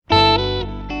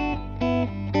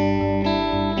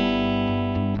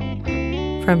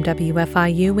From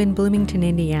WFIU in Bloomington,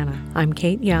 Indiana, I'm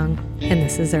Kate Young, and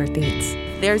this is Earth Eats.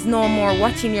 There's no more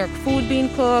watching your food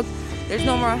being cooked. There's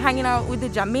no more hanging out with the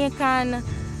Jamaican.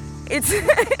 It's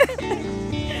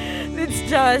it's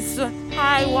just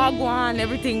hi, wagwan,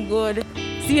 everything good.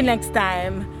 See you next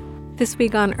time. This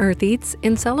week on Earth Eats,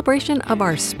 in celebration of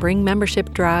our spring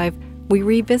membership drive, we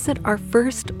revisit our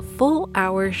first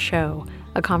full-hour show,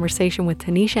 a conversation with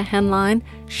Taneisha Henline,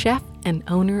 chef and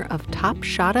owner of Top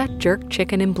Shotta Jerk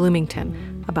Chicken in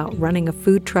Bloomington, about running a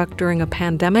food truck during a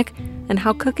pandemic and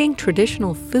how cooking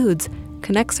traditional foods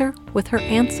connects her with her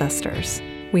ancestors.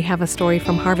 We have a story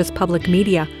from Harvest Public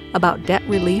Media about debt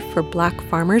relief for Black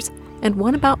farmers and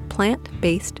one about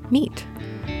plant-based meat.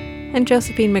 And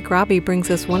Josephine McRobbie brings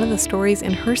us one of the stories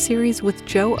in her series with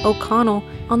Joe O'Connell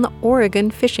on the Oregon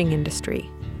fishing industry.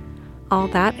 All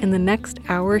that in the next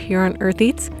hour here on Earth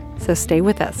Eats, so stay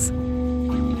with us.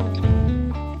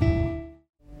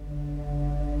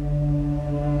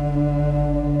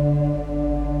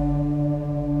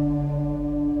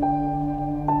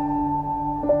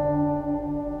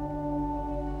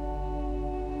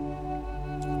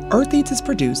 Earth Eats is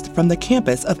produced from the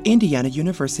campus of Indiana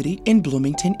University in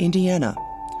Bloomington, Indiana.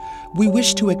 We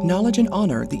wish to acknowledge and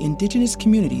honor the indigenous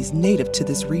communities native to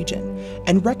this region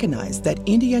and recognize that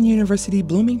Indiana University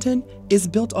Bloomington is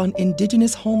built on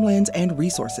indigenous homelands and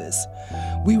resources.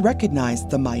 We recognize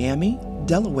the Miami,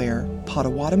 Delaware,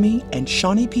 Potawatomi, and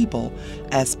Shawnee people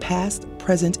as past,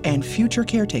 present, and future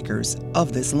caretakers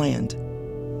of this land.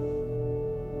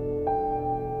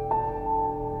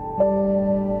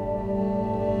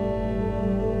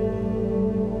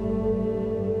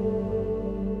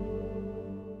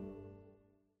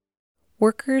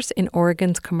 Workers in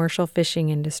Oregon's commercial fishing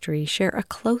industry share a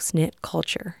close-knit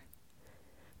culture.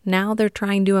 Now they're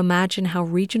trying to imagine how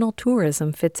regional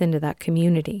tourism fits into that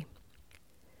community.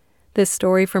 This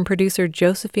story from producer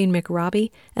Josephine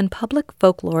McRobbie and public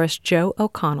folklorist Joe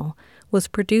O'Connell was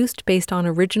produced based on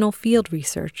original field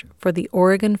research for the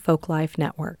Oregon Folklife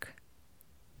Network.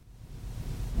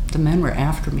 The men were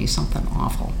after me something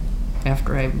awful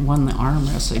after I won the arm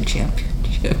wrestling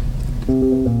championship.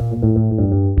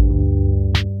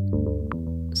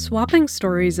 Swapping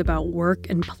stories about work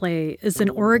and play is an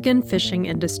Oregon fishing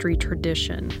industry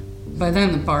tradition. By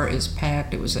then the bar is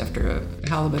packed. It was after a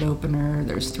halibut opener.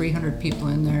 There's 300 people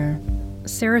in there.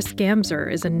 Sarah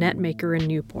Scamser is a net maker in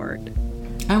Newport.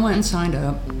 I went and signed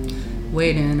up,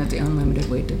 weighed in at the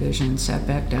unlimited weight division, sat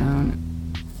back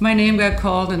down. My name got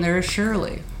called, and there's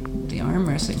Shirley, the arm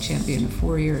wrestling champion of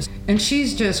 4 years. And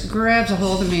she's just grabs a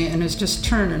hold of me and is just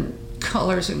turning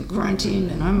colors and grunting,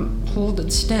 and I'm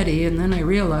holding steady, and then I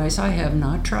realize I have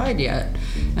not tried yet,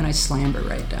 and I slammed her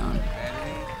right down.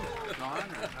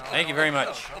 Thank you very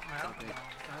much.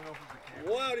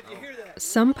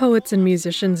 Some poets and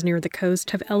musicians near the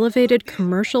coast have elevated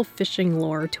commercial fishing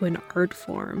lore to an art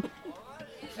form.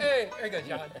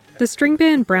 The string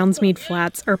band Brownsmead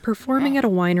Flats are performing at a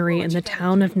winery in the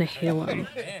town of Nehalem.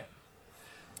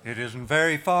 It isn't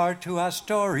very far to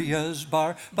Astoria's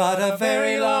bar, but a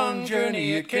very long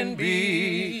journey it can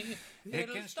be.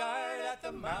 It can start at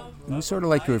the mouth. We sort of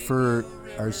like to refer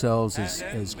ourselves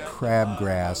as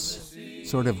crabgrass,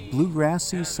 sort of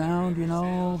bluegrassy sound, you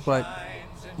know, but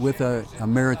with a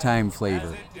maritime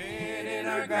flavor. In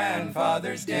our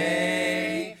grandfather's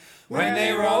day, when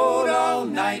they rode all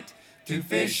night to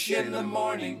fish in the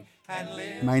morning and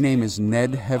live. My name is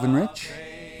Ned Heavenrich,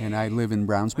 and I live in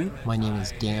Brownsmead. My name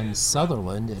is Dan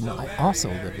Sutherland, and I also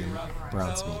live in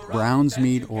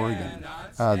Brownsmead, Oregon.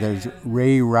 There's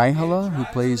Ray Rihala, who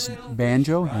plays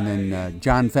banjo, and then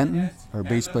John Fenton, our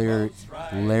bass player,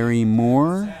 Larry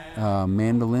Moore,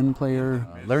 mandolin player.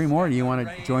 Larry Moore, do you want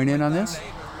to join in on this?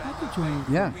 I could join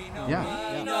in. Yeah.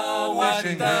 We know what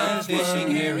the fishing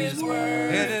here is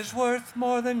worth. It is worth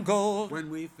more than gold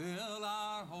when we fill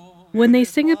our home. When they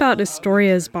sing about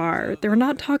Astoria's bar, they're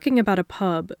not talking about a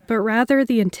pub, but rather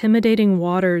the intimidating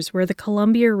waters where the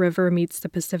Columbia River meets the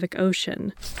Pacific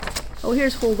Ocean. Oh,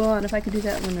 here's Hold On, if I could do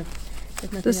that one.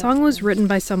 The song was written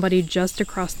by somebody just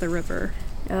across the river.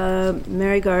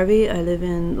 Mary Garvey. I live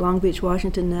in Long Beach,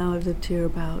 Washington now. I've lived here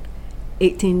about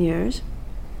 18 years.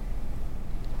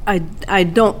 I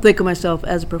don't think of myself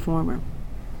as a performer.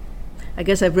 I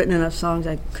guess I've written enough songs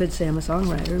I could say I'm a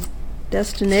songwriter.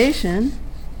 Destination.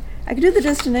 I could do the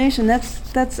Destination.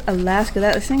 That's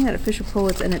Alaska. I sing that at Fisher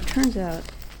Poets, and it turns out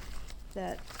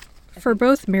that... For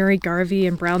both Mary Garvey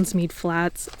and Brownsmead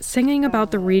Flats, singing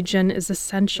about the region is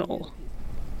essential.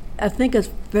 I think it's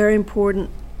very important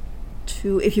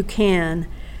to, if you can,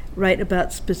 write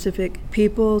about specific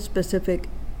people, specific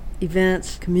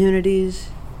events, communities.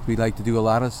 We like to do a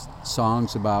lot of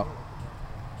songs about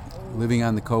living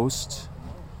on the coast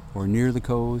or near the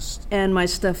coast. And my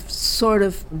stuff sort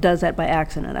of does that by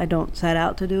accident. I don't set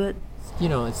out to do it. You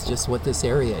know, it's just what this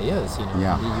area is. You know,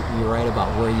 Yeah. You're right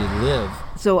about where you live.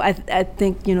 So I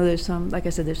think, you know, there's some, like I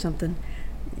said, there's something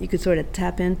you could sort of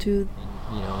tap into.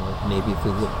 You know, maybe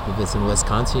if it's in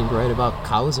Wisconsin, you'd write about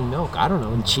cows and milk. I don't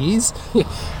know, and cheese.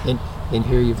 and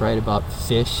here you write about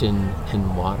fish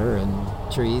and water and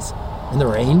trees and the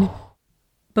rain.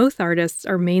 Both artists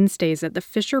are mainstays at the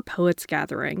Fisher Poets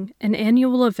Gathering, an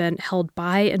annual event held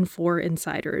by and for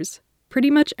insiders. Pretty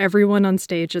much everyone on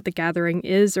stage at the gathering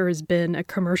is or has been a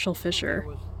commercial fisher.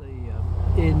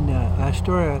 In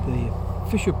Astoria, the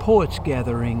Fisher Poets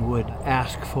Gathering would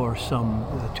ask for some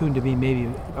tune to be maybe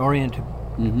oriented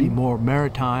to be more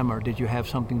maritime, or did you have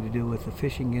something to do with the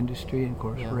fishing industry? And of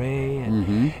course, Ray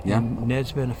and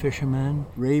Ned's been a fisherman.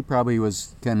 Ray probably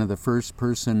was kind of the first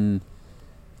person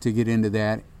to get into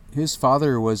that. His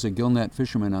father was a gillnet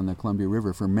fisherman on the Columbia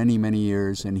River for many, many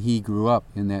years, and he grew up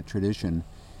in that tradition.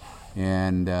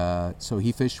 And so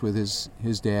he fished with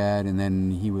his dad, and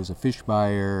then he was a fish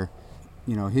buyer.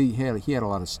 You know, he had a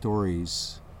lot of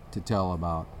stories to tell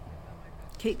about.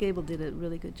 Kate Gable did a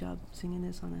really good job singing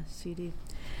this on a CD.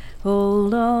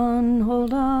 Hold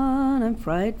on, I'm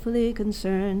frightfully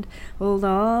concerned. Hold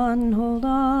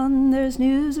on, there's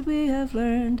news that we have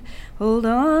learned. Hold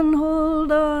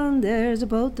on, there's a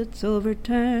boat that's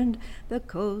overturned. The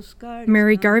Coast Guard...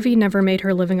 Mary Garvey never made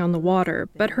her living on the water,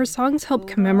 but her songs help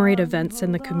commemorate events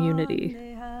in the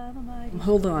community.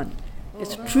 Hold on.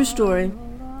 It's a true story.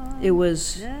 It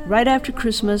was right after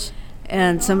Christmas,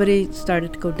 and somebody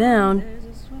started to go down.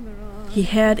 He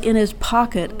had in his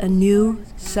pocket a new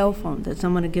cell phone that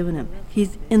someone had given him.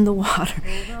 He's in the water.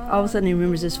 All of a sudden he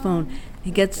remembers his phone.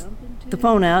 He gets the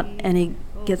phone out and he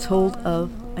gets hold of,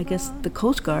 I guess, the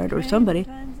Coast Guard or somebody,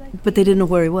 but they didn't know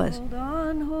where he was.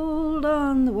 Hold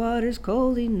on, the water's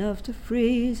cold enough to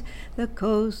freeze. The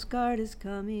Coast Guard is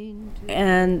coming.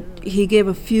 And he gave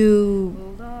a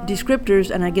few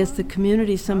descriptors, and I guess the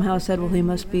community somehow said, well, he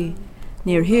must be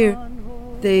near here.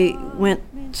 They went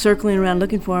circling around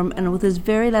looking for him, and with his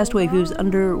very last wave, he was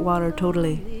underwater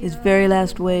totally. His very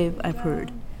last wave, I've heard.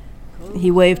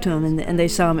 He waved to him, and they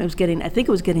saw him. I think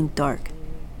it was getting dark.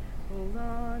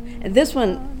 And this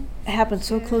one happened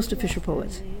so close to Fisher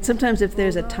Poets. Sometimes if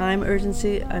there's a time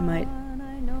urgency, I might,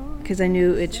 because I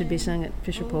knew it should be sung at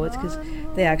Fisher Poets, because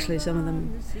they actually, some of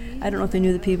them, I don't know if they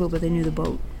knew the people, but they knew the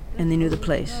boat, and they knew the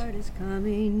place.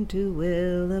 Coming to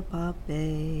Willapop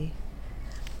Bay.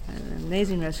 An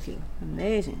amazing rescue.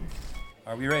 Amazing.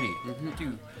 Are we ready?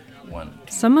 2, 1.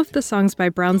 Some of the songs by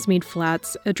Brownsmead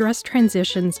Flats address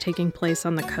transitions taking place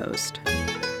on the coast.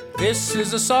 This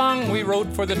is a song we wrote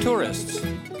for the tourists.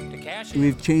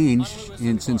 We've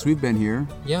changed since we've been here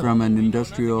from an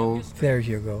industrial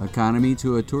economy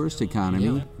to a tourist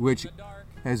economy, which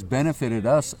has benefited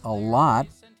us a lot.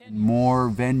 More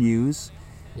venues,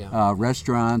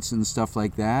 restaurants and stuff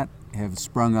like that have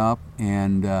sprung up,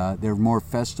 and there are more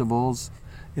festivals.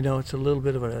 You know, it's a little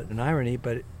bit of an irony,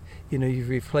 but you know, you've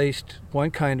replaced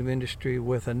one kind of industry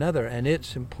with another, and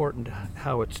it's important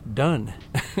how it's done.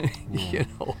 You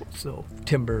know, so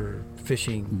timber,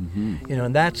 fishing, you know,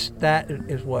 and that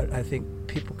is what I think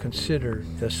people consider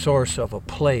the source of a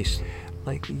place.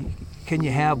 Like, can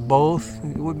you have both?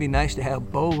 It would be nice to have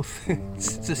both.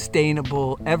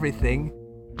 Sustainable everything.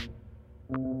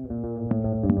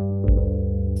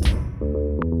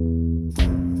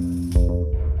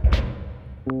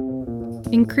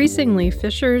 Increasingly,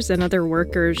 fishers and other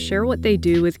workers share what they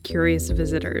do with curious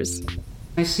visitors.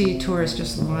 I see tourists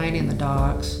just lining the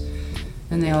docks,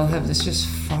 and they all have this just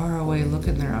faraway look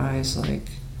in their eyes, like,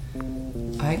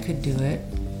 I could do it.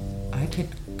 I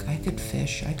could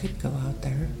fish. I could go out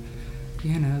there.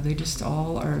 You know, they just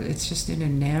all are, it's just an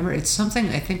enamor. It's something,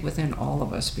 I think, within all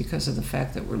of us because of the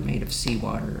fact that we're made of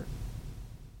seawater.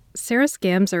 Sarah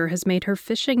Scamser has made her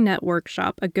fishing net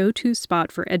workshop a go-to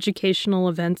spot for educational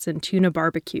events and tuna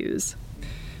barbecues.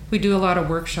 We do a lot of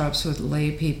workshops with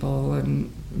lay people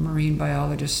and marine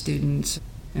biologist students,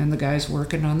 and the guys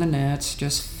working on the nets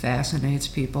just fascinates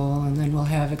people. And then we'll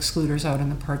have excluders out in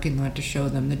the parking lot to show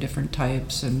them the different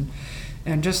types and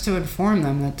just to inform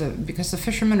them that because the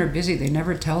fishermen are busy, they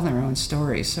never tell their own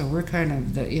story. So we're kind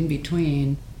of the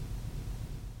in-between.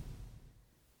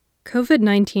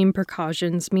 COVID-19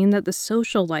 precautions mean that the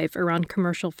social life around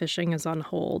commercial fishing is on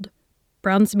hold.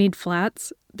 Brownsmead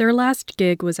Flats, their last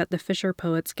gig was at the Fisher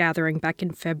Poets Gathering back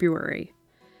in February.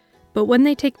 But when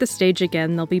they take the stage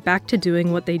again, they'll be back to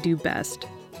doing what they do best,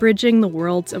 bridging the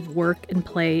worlds of work and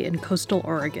play in coastal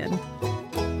Oregon.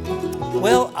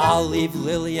 Well, I'll leave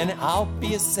Lily and I'll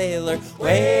be a sailor.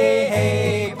 Way,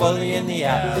 hey, bully in the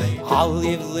alley. I'll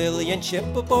leave Lily and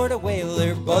ship aboard a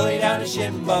whaler. Bully down a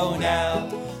Shimbo now.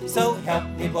 So help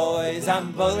me, boys,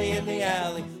 I'm bully in the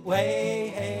alley.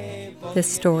 Way, hey, bully.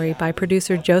 This story by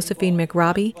producer Josephine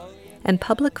McRobbie and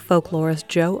public folklorist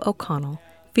Joe O'Connell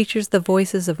features the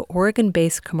voices of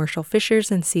Oregon-based commercial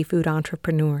fishers and seafood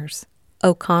entrepreneurs.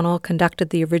 O'Connell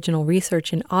conducted the original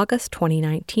research in August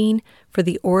 2019 for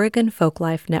the Oregon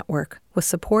Folklife Network with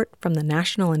support from the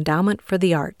National Endowment for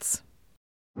the Arts.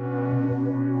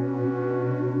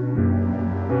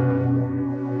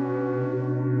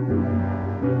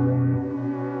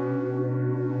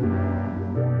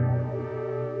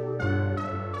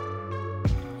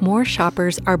 More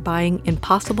shoppers are buying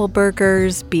Impossible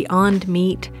Burgers, Beyond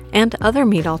Meat, and other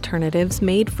meat alternatives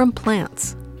made from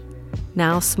plants.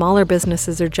 Now, smaller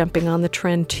businesses are jumping on the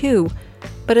trend too,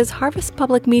 but as Harvest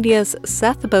Public Media's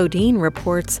Seth Bodine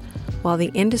reports, while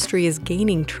the industry is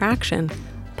gaining traction,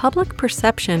 public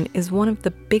perception is one of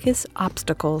the biggest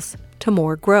obstacles to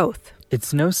more growth.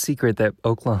 It's no secret that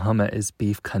Oklahoma is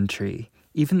beef country.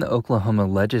 Even the Oklahoma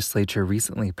legislature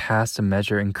recently passed a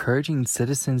measure encouraging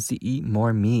citizens to eat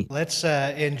more meat. Let's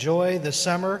enjoy the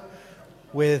summer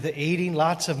with eating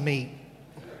lots of meat.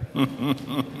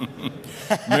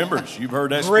 Members, you've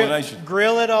heard explanation.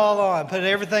 Grill it all on. Put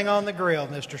everything on the grill,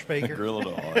 Mr. Speaker. Grill it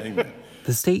all. Amen.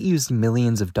 The state used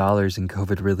millions of dollars in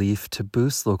COVID relief to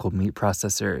boost local meat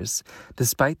processors.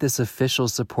 Despite this official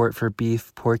support for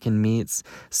beef, pork, and meats,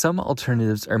 some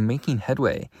alternatives are making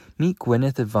headway. Meet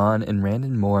Gwyneth Yvonne and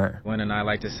Randon Moore. Gwen and I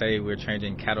like to say we're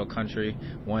changing cattle country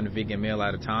one vegan meal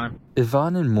at a time.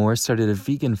 Yvonne and Moore started a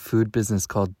vegan food business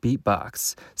called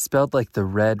Beetbox, spelled like the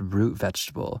red root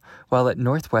vegetable, while at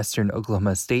Northwestern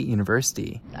Oklahoma State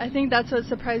University. I think that's what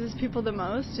surprises people the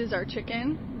most is our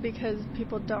chicken, because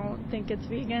people don't think it's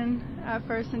vegan at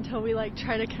first until we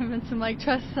try to convince them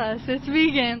trust us, it's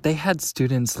vegan. They had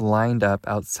students lined up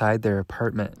outside their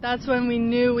apartment. That's when we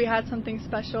knew we had something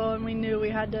special and we knew we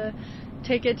had to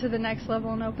take it to the next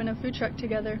level and open a food truck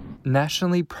together.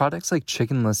 Nationally, products like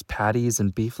chickenless patties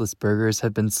and beefless burgers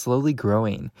have been slowly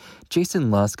growing.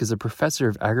 Jason Lusk is a professor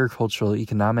of agricultural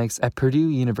economics at Purdue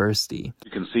University.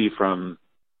 You can see from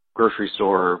grocery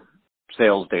store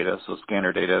sales data, so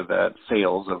scanner data, that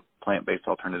sales of plant-based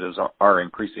alternatives are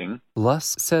increasing.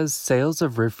 Lusk says sales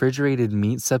of refrigerated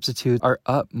meat substitutes are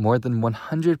up more than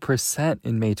 100%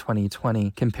 in May 2020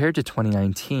 compared to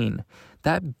 2019.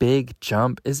 That big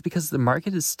jump is because the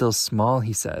market is still small,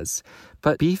 he says.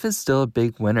 But beef is still a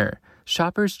big winner.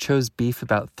 Shoppers chose beef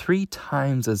about 3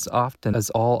 times as often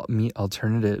as all meat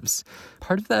alternatives.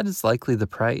 Part of that is likely the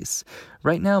price.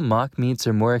 Right now, mock meats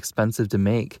are more expensive to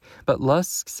make, but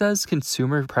Lusk says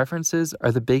consumer preferences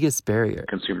are the biggest barrier.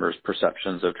 Consumers'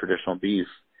 perceptions of traditional beef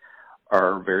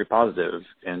are very positive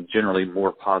and generally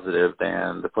more positive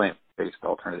than the plant-based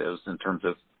alternatives in terms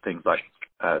of things like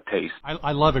taste.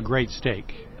 I love a great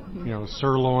steak,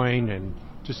 sirloin and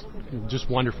just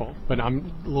wonderful, but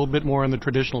I'm a little bit more on the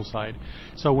traditional side.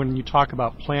 So when you talk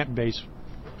about plant-based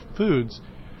foods,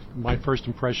 my first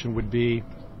impression would be,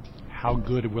 how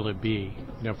good will it be,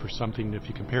 for something if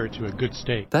you compare it to a good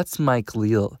steak? That's Mike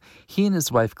Leal. He and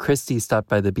his wife Christy stopped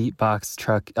by the Beetbox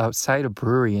truck outside a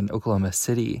brewery in Oklahoma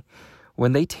City.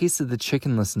 When they tasted the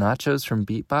chickenless nachos from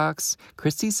Beetbox,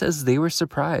 Christy says they were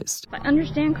surprised. If I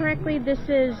understand correctly, this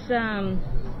is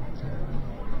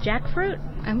jackfruit.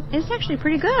 It's actually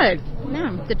pretty good.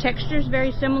 Yeah, the texture is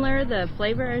very similar. The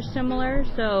flavor is similar.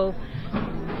 So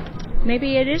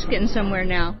maybe it is getting somewhere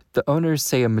now. The owners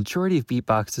say a majority of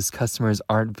Beetbox's customers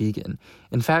aren't vegan.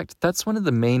 In fact, that's one of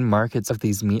the main markets of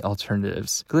these meat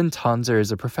alternatives. Glenn Tonzer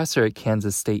is a professor at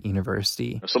Kansas State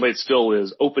University. If somebody still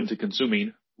is open to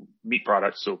consuming meat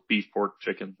products, so beef, pork,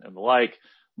 chicken, and the like,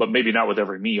 but maybe not with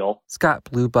every meal. Scott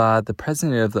Blubaugh, the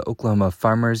president of the Oklahoma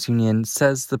Farmers Union,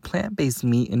 says the plant-based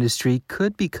meat industry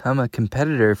could become a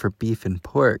competitor for beef and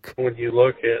pork. When you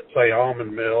look at, say,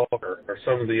 almond milk or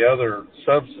some of the other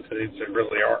substitutes that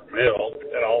really aren't milk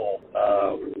at all,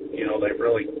 they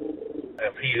really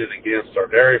have heated against our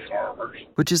dairy farmers.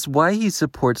 Which is why he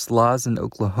supports laws in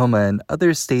Oklahoma and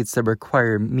other states that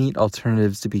require meat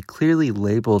alternatives to be clearly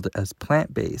labeled as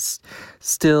plant-based.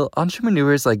 Still,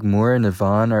 entrepreneurs like Moore and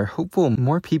Yvonne are hopeful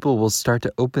more people will start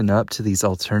to open up to these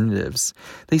alternatives.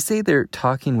 They say they're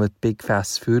talking with big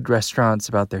fast food restaurants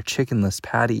about their chickenless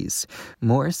patties.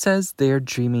 Moore says they're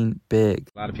dreaming big.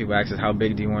 A lot of people ask us, how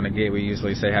big do you want to get? We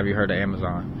usually say, have you heard of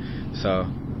Amazon? So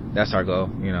that's our goal,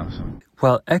 you know. So.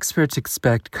 While experts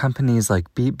expect companies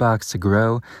like Beatbox to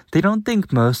grow, they don't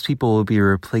think most people will be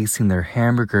replacing their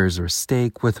hamburgers or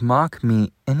steak with mock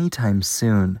meat anytime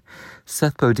soon.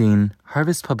 Seth Bodine,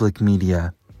 Harvest Public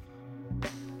Media.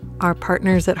 Our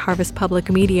partners at Harvest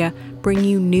Public Media bring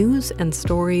you news and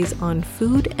stories on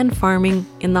food and farming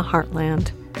in the heartland.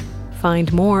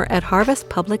 Find more at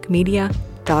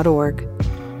harvestpublicmedia.org.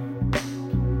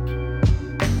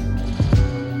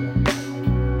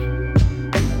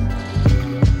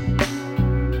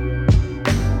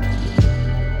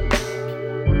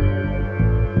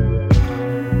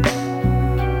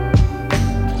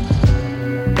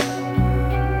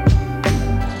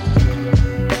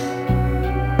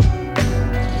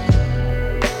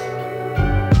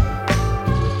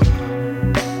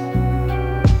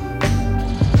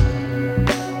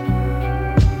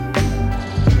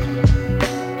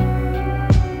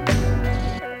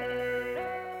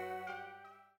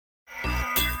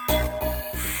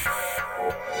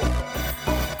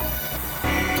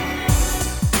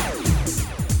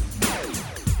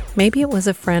 Maybe it was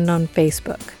a friend on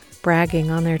Facebook, bragging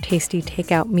on their tasty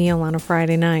takeout meal on a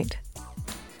Friday night.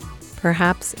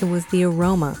 Perhaps it was the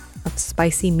aroma of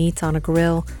spicy meats on a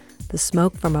grill, the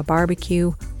smoke from a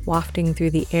barbecue wafting through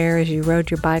the air as you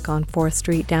rode your bike on 4th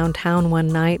Street downtown one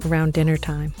night around dinner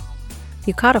time.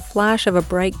 You caught a flash of a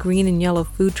bright green and yellow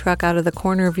food truck out of the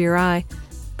corner of your eye,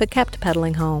 but kept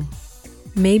pedaling home.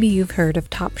 Maybe you've heard of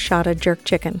Top Shotta jerk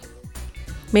chicken.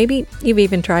 Maybe you've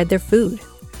even tried their food.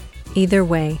 Either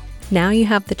way, now you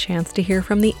have the chance to hear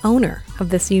from the owner of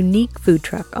this unique food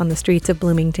truck on the streets of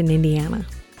Bloomington, Indiana.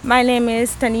 My name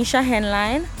is Taneisha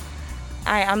Henline.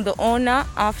 I am the owner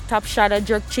of Top Shotta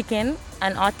Jerk Chicken,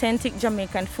 an authentic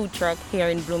Jamaican food truck here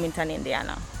in Bloomington,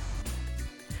 Indiana.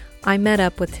 I met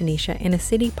up with Taneisha in a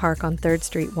city park on 3rd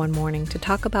Street one morning to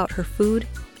talk about her food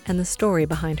and the story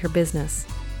behind her business.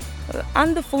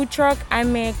 On the food truck, I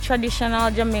make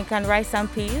traditional Jamaican rice and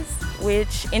peas,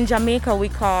 which in Jamaica we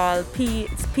call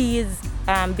beans. We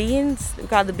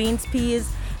call the beans peas.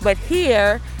 But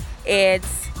here,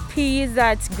 it's peas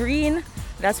that's green.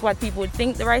 That's what people would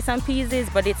think the rice and peas is,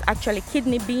 but it's actually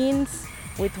kidney beans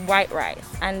with white rice.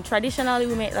 And traditionally,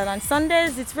 we make that on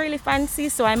Sundays. It's really fancy,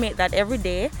 so I make that every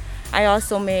day. I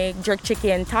also make jerk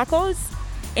chicken tacos.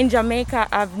 In Jamaica,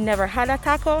 I've never had a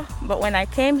taco, but when I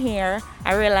came here,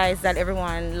 I realized that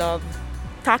everyone loved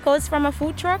tacos from a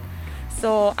food truck.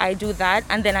 So I do that,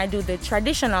 and then I do the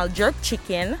traditional jerk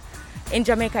chicken. In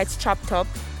Jamaica, it's chopped up,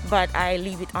 but I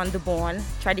leave it on the bone.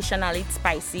 Traditionally, it's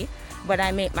spicy, but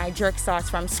I make my jerk sauce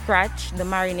from scratch, the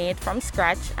marinade from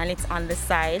scratch, and it's on the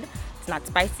side. It's not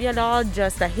spicy at all,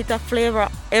 just a hit of flavor.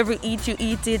 Every eat you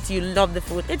eat it, you love the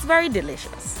food. It's very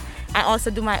delicious. I also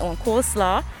do my own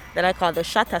coleslaw that I call the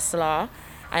Shotta slaw.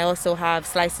 I also have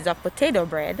slices of potato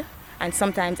bread, and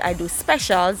sometimes I do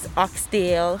specials,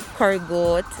 oxtail, curry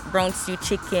goat, brown stew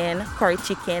chicken, curry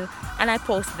chicken, and I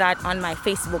post that on my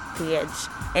Facebook page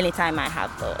anytime I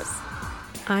have those.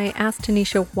 I asked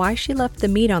Taneisha why she left the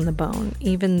meat on the bone,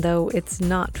 even though it's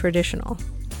not traditional.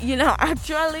 You know,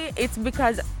 actually, it's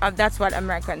because that's what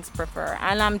Americans prefer.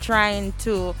 And I'm trying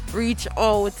to reach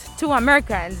out to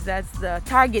Americans. That's the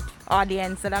target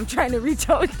audience that I'm trying to reach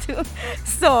out to.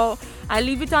 So I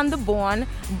leave it on the bone.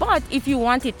 But if you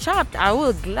want it chopped, I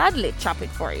will gladly chop it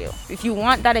for you. If you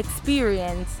want that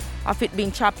experience of it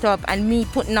being chopped up and me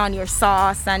putting on your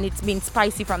sauce and it's been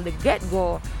spicy from the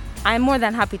get-go, I'm more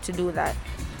than happy to do that.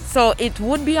 So it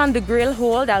would be on the grill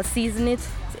hold. I'll season it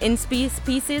in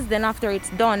pieces. Then after it's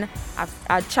done,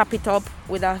 I'll chop it up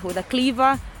with a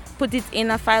cleaver, put it in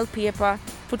a file paper,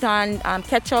 put on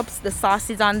ketchups, the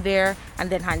sauces on there, and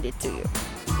then hand it to you.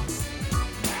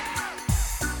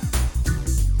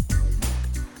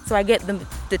 So I get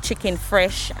the chicken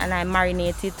fresh and I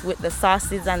marinate it with the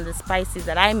sauces and the spices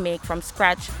that I make from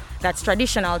scratch. That's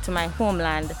traditional to my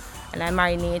homeland. And I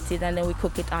marinate it and then we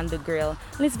cook it on the grill.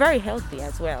 And it's very healthy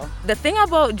as well. The thing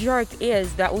about jerk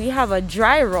is that we have a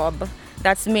dry rub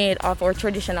that's made of our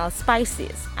traditional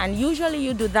spices. And usually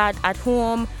you do that at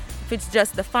home. If it's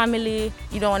just the family,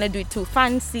 you don't want to do it too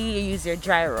fancy, you use your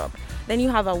dry rub. Then you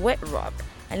have a wet rub.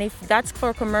 And if that's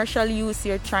for commercial use,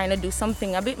 you're trying to do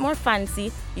something a bit more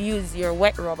fancy, you use your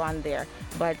wet rub on there.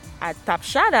 But at Top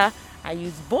Shotta, I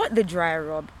use both the dry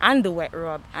rub and the wet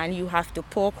rub, and you have to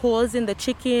poke holes in the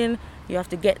chicken, you have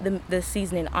to get the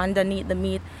seasoning underneath the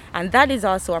meat, and that is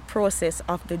also a process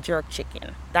of the jerk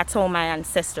chicken. That's how my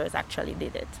ancestors actually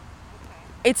did it.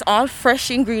 It's all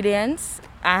fresh ingredients.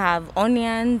 I have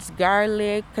onions,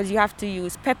 garlic, because you have to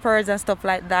use peppers and stuff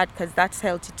like that, because that's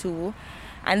healthy too.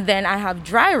 And then I have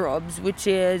dry rubs, which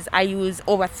is I use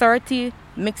over 30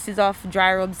 mixes of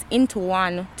dry rubs into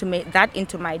one to make that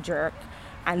into my jerk.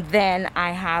 And then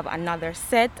I have another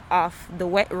set of the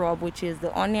wet rub, which is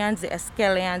the onions, the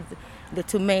scallions, the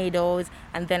tomatoes,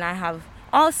 and then I have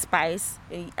allspice.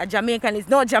 A Jamaican is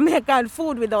no Jamaican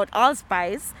food without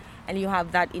allspice, and you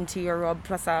have that into your rub,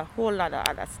 plus a whole lot of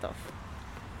other stuff.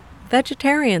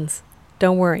 Vegetarians,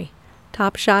 don't worry.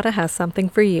 Top Shotta has something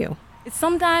for you.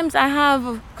 Sometimes I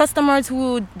have customers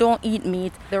who don't eat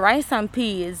meat. The rice and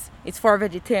peas is for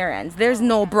vegetarians. There's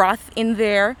no broth in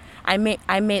there. I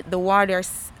make the water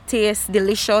taste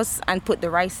delicious and put the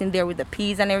rice in there with the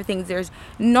peas and everything. There's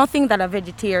nothing that a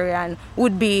vegetarian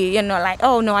would be, like,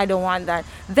 oh no, I don't want that.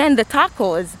 Then the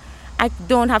tacos, I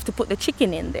don't have to put the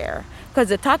chicken in there because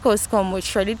the tacos come with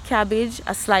shredded cabbage,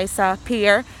 a slice of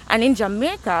pear, and in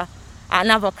Jamaica,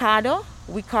 an avocado.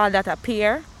 We call that a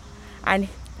pear,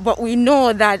 but we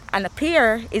know that a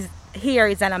pear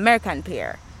is an American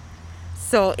pear.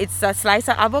 So it's a slice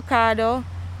of avocado,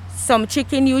 some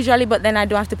chicken usually, but then I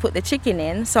don't have to put the chicken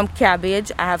in, some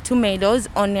cabbage, I have tomatoes,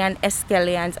 onion,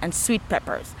 scallions, and sweet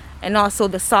peppers, and also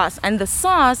the sauce. And the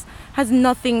sauce has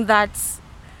nothing that's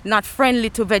not friendly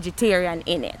to vegetarian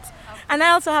in it. And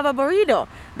I also have a burrito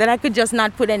that I could just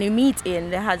not put any meat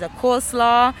in. It has a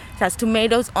coleslaw, it has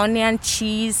tomatoes, onion,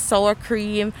 cheese, sour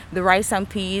cream, the rice and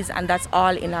peas, and that's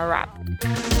all in a wrap.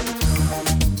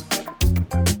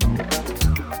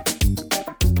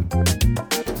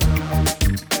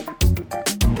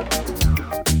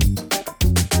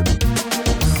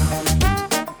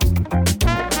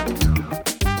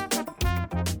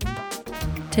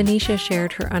 Taneisha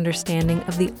shared her understanding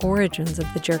of the origins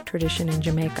of the jerk tradition in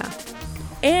Jamaica.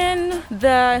 In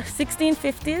the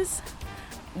 1650s,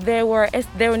 they were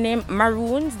named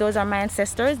Maroons. Those are my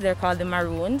ancestors. They're called the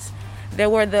Maroons. They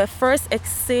were the first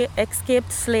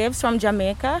escaped slaves from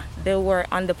Jamaica. They were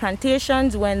on the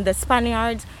plantations when the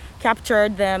Spaniards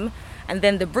captured them, and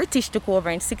then the British took over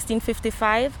in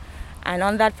 1655. And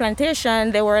on that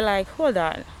plantation, they were like, hold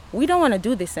on, we don't want to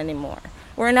do this anymore.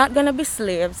 We're not going to be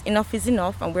slaves. Enough is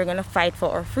enough, and we're going to fight for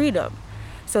our freedom.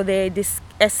 So they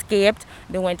escaped.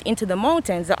 They went into the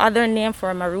mountains. The other name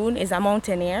for a maroon is a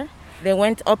mountaineer. They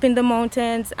went up in the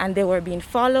mountains, and they were being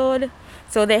followed.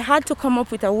 So they had to come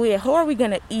up with a way, how are we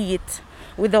going to eat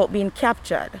without being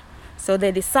captured? So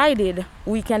they decided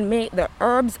we can make the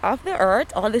herbs of the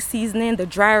earth, all the seasoning, the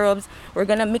dry rubs. We're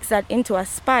going to mix that into a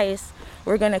spice.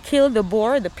 We're going to kill the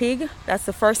boar, the pig. That's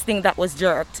the first thing that was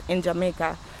jerked in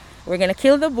Jamaica. We're going to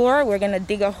kill the boar. We're going to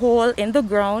dig a hole in the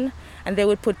ground, and they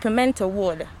would put pimento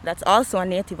wood, that's also a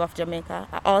native of Jamaica,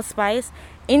 allspice,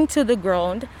 into the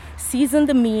ground, season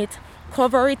the meat,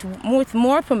 cover it with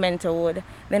more pimento wood,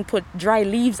 then put dry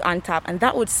leaves on top, and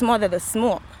that would smother the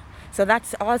smoke. So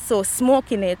that's also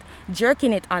smoking it,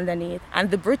 jerking it underneath,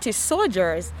 and the British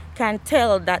soldiers can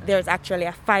tell that there's actually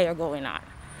a fire going on.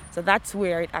 So that's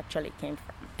where it actually came from.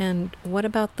 And what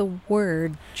about the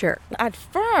word jerk? At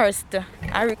first,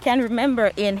 I can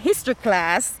remember in history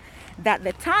class that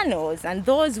the Tanos, and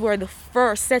those were the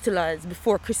first settlers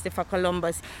before Christopher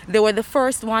Columbus. They were the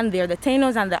first one there, the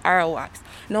Tanos and the Arawaks.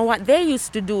 Now what they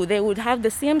used to do, they would have the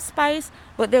same spice,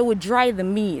 but they would dry the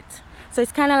meat. So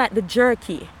it's kind of like the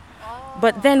jerky.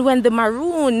 But then when the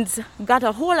Maroons got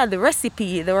a hold of the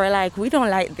recipe, they were like, we don't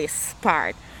like this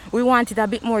part. We want it a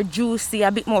bit more juicy,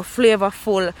 a bit more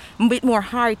flavorful, a bit more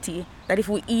hearty, that if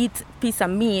we eat a piece of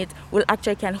meat, will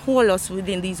actually can hold us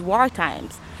within these war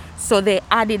times. So they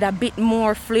added a bit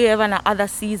more flavor and other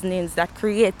seasonings that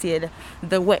created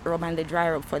the wet rub and the dry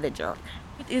rub for the jerk.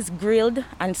 It is grilled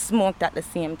and smoked at the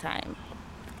same time.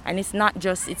 And it's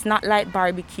not like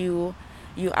barbecue.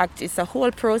 It's a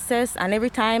whole process, and every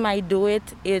time I do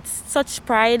it, it's such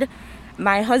pride.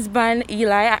 My husband,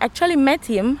 Eli, I actually met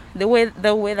him the way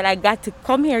that I got to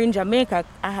come here in Jamaica.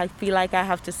 I feel like I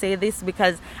have to say this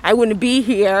because I wouldn't be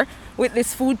here with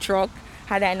this food truck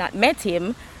had I not met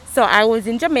him. So I was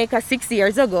in Jamaica 6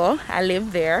 years ago. I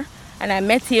lived there, and I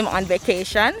met him on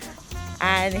vacation.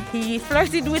 And he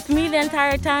flirted with me the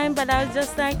entire time, but I was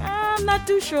just like, I'm not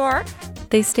too sure.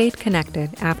 They stayed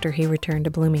connected after he returned to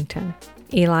Bloomington.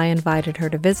 Eli invited her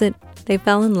to visit. They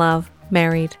fell in love,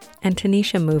 married, and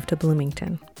Taneisha moved to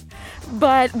Bloomington.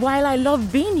 But while I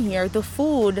loved being here, the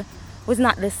food was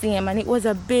not the same, and it was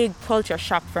a big culture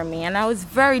shock for me, and I was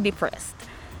very depressed.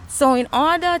 So in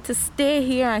order to stay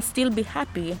here and still be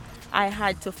happy, I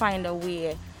had to find a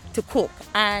way to cook.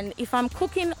 And if I'm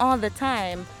cooking all the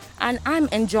time and I'm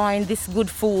enjoying this good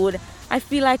food, I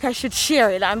feel like I should share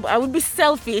it. I would be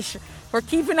selfish for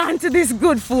keeping on to this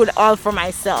good food all for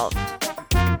myself.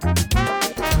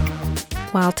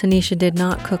 While Taneisha did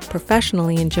not cook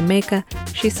professionally in Jamaica,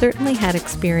 she certainly had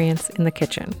experience in the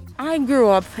kitchen. I grew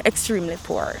up extremely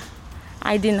poor.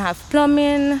 I didn't have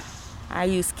plumbing. I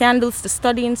used candles to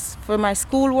study for my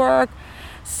schoolwork.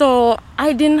 So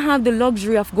I didn't have the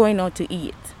luxury of going out to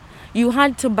eat. You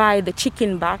had to buy the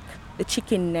chicken back, the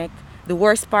chicken neck, the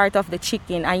worst part of the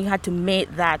chicken, and you had to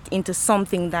make that into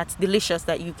something that's delicious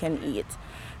that you can eat.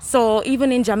 So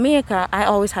even in Jamaica, I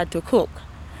always had to cook,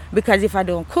 because if I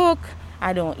don't cook,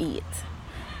 I don't eat.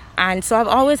 And so I've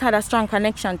always had a strong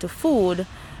connection to food,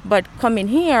 but coming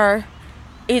here,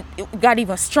 it got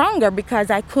even stronger because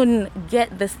I couldn't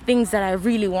get the things that I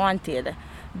really wanted.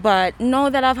 But now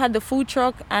that I've had the food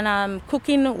truck and I'm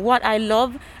cooking what I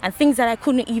love and things that I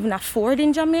couldn't even afford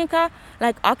in Jamaica,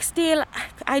 like oxtail,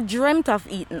 I dreamt of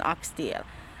eating oxtail.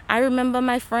 I remember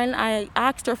my friend, I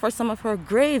asked her for some of her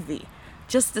gravy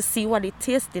just to see what it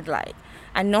tasted like.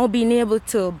 And now being able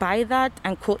to buy that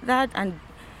and cook that and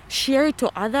share it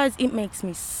to others, it makes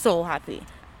me so happy.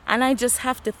 And I just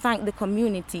have to thank the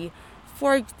community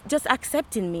for just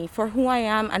accepting me for who I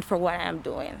am and for what I am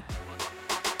doing.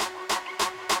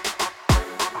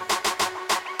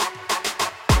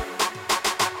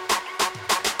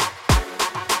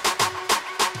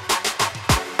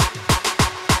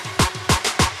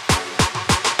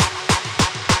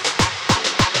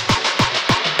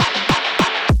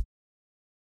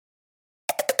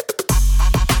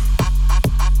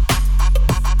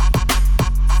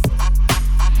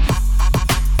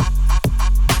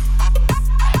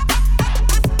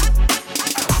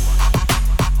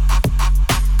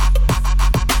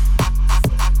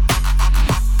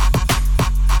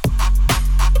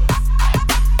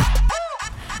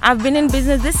 I've been in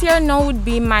business this year, now would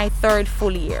be my third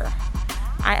full year.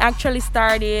 I actually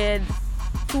started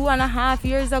 2.5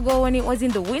 years ago when it was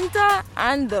in the winter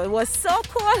and it was so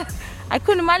cold. I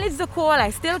couldn't manage the cold, I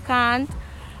still can't.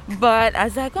 But I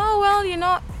was like, oh well, you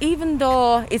know, even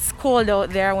though it's cold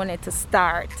out there, I wanted to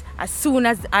start. As soon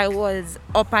as I was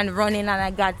up and running and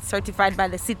I got certified by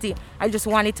the city, I just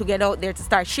wanted to get out there to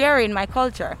start sharing my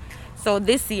culture. So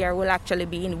this year will actually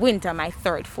be in winter, my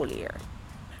third full year.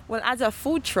 Well, as a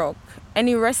food truck,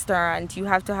 any restaurant, you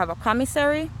have to have a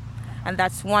commissary, and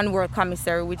that's One World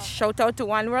Commissary, which shout out to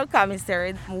One World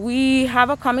Commissary. We have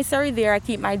a commissary there. I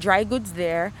keep my dry goods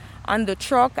there. On the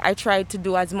truck, I try to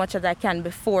do as much as I can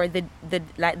before the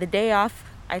day off.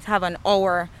 I have an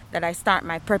hour that I start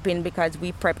my prepping because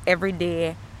we prep every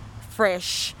day,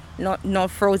 fresh, no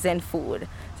frozen food.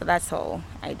 So that's how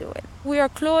I do it. We are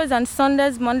closed on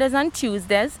Sundays, Mondays, and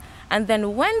Tuesdays. And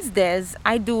then Wednesdays,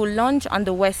 I do lunch on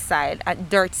the west side at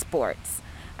Dirt Sports.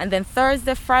 And then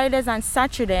Thursday, Fridays, and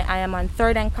Saturday, I am on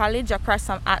 3rd and College across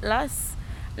from Atlas.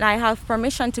 And I have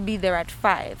permission to be there at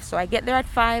 5. So I get there at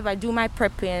 5, I do my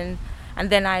prepping, and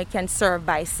then I can serve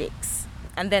by 6.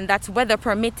 And then that's weather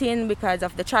permitting because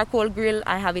of the charcoal grill.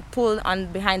 I have it pulled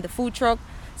on behind the food truck.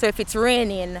 So if it's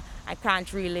raining, I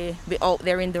can't really be out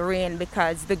there in the rain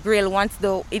because the grill, once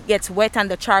it gets wet and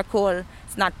the charcoal,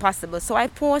 it's not possible. So I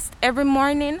post every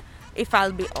morning if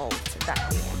I'll be out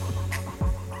that day.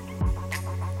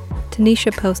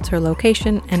 Taneisha posts her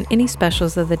location and any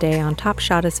specials of the day on Top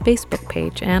Shotta's Facebook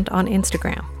page and on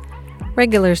Instagram.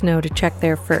 Regulars know to check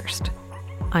there first.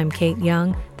 I'm Kate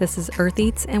Young, this is Earth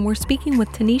Eats, and we're speaking with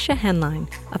Taneisha Henline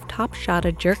of Top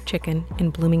Shotta Jerk Chicken in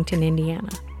Bloomington, Indiana.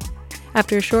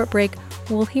 After a short break,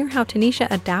 we'll hear how Taneisha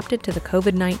adapted to the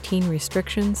COVID-19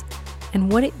 restrictions and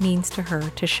what it means to her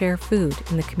to share food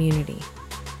in the community.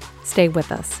 Stay with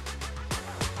us.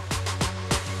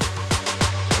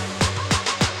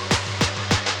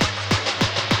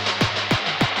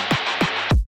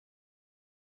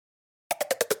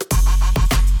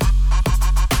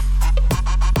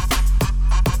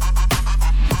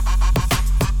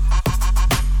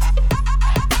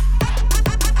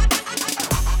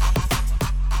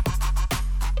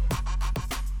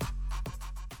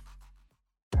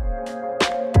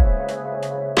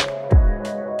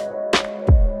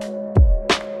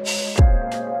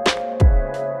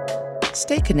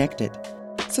 Stay connected.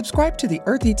 Subscribe to the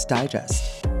Earth Eats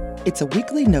Digest. It's a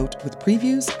weekly note with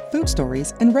previews, food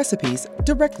stories, and recipes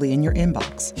directly in your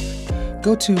inbox.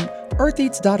 Go to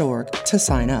eartheats.org to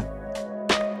sign up.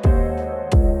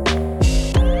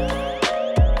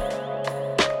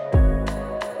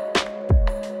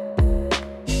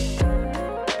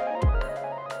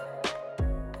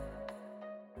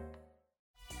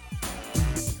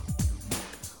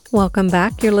 Welcome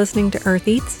back. You're listening to Earth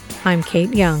Eats. I'm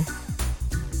Kate Young.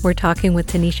 We're talking with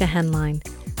Taneisha Henline.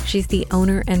 She's the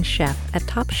owner and chef at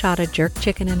Top Shotta Jerk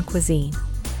Chicken and Cuisine.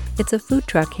 It's a food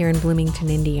truck here in Bloomington,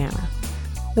 Indiana.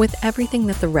 With everything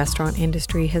that the restaurant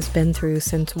industry has been through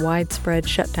since widespread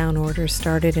shutdown orders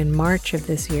started in March of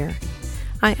this year,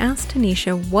 I asked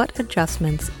Taneisha what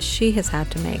adjustments she has had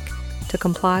to make to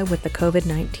comply with the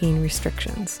COVID-19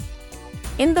 restrictions.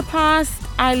 In the past,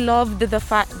 I loved the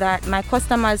fact that my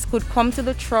customers could come to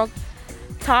the truck,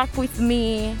 talk with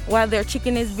me while their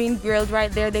chicken is being grilled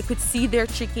right there. They could see their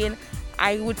chicken.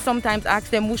 I would sometimes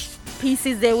ask them which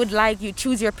pieces they would like. You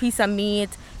choose your piece of meat.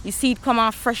 You see it come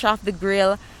off fresh off the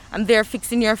grill. I'm there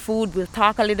fixing your food. We'll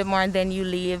talk a little more and then you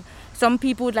leave. Some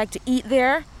people would like to eat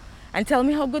there and tell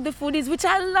me how good the food is, which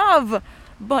I love.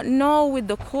 But now with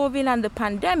the COVID and the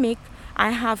pandemic,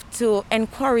 I have to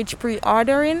encourage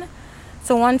pre-ordering.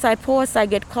 So once I post, I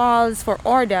get calls for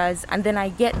orders, and then I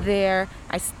get there,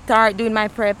 I start doing my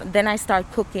prep, then I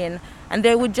start cooking, and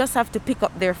they would just have to pick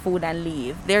up their food and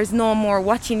leave. There's no more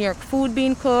watching your food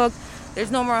being cooked.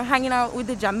 There's no more hanging out with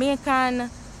the Jamaican.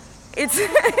 It's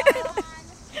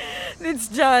it's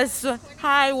just,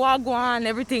 hi, wagwan,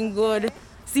 everything good.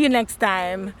 See you next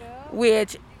time.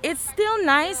 Which, it's still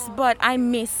nice, but I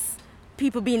miss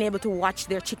people being able to watch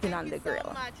their chicken on the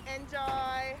grill.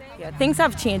 Yeah, things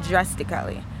have changed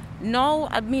drastically. No,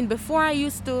 I mean, before I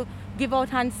used to give out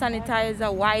hand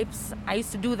sanitizer, wipes. I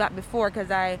used to do that before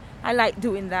because I like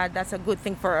doing that. That's a good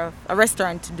thing for a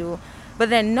restaurant to do. But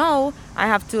then now I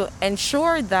have to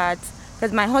ensure that,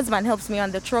 because my husband helps me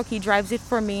on the truck, he drives it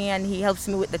for me and he helps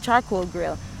me with the charcoal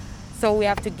grill. So we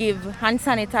have to give hand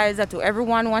sanitizer to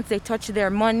everyone once they touch their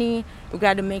money. We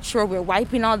got to make sure we're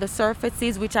wiping all the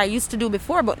surfaces, which I used to do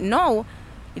before, but now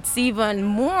it's even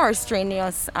more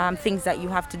strenuous things that you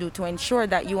have to do to ensure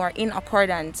that you are in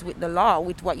accordance with the law,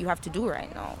 with what you have to do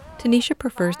right now. Taneisha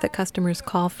prefers that customers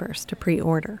call first to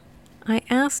pre-order. I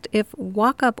asked if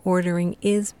walk-up ordering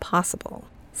is possible.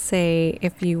 Say,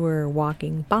 if you were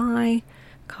walking by,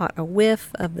 caught a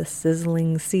whiff of the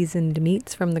sizzling seasoned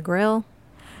meats from the grill.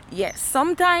 Yes,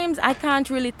 sometimes I can't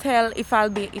really tell if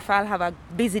I'll have a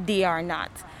busy day or not.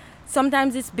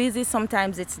 Sometimes it's busy,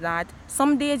 sometimes it's not.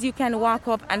 Some days you can walk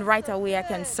up and right away I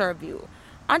can serve you.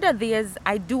 Other days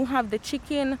I do have the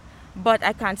chicken, but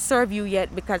I can't serve you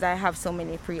yet because I have so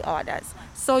many pre-orders.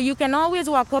 So you can always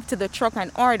walk up to the truck and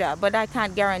order, but I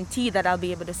can't guarantee that I'll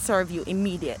be able to serve you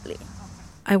immediately.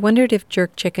 I wondered if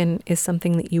jerk chicken is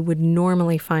something that you would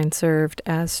normally find served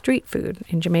as street food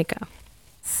in Jamaica.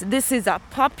 This is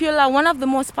one of the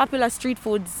most popular street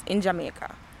foods in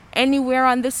Jamaica. Anywhere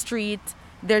on the street,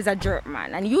 there's a jerk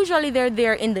man. And usually they're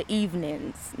there in the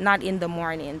evenings, not in the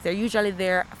mornings. They're usually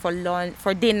there for lunch,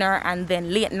 for dinner, and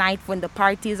then late night when the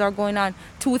parties are going on,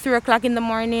 2, 3 o'clock in the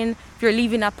morning. If you're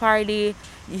leaving a party,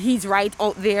 he's right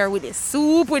out there with his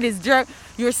soup, with his jerk.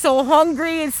 You're so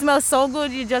hungry, it smells so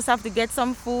good, you just have to get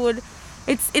some food.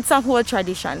 It's a whole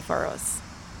tradition for us.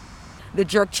 The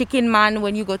jerk chicken man,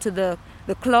 when you go to the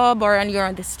club or you're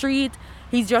on the street,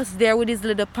 he's just there with his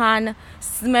little pan,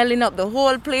 smelling up the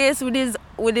whole place with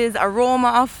his aroma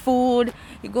of food.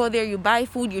 You go there, you buy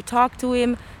food, you talk to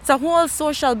him. It's a whole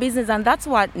social business, and that's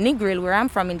what Negril, where I'm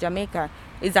from in Jamaica,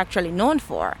 is actually known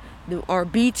for. Our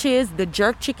beaches, the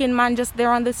jerk chicken man just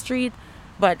there on the street.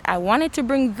 But I wanted to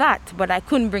bring that, but I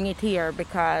couldn't bring it here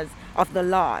because of the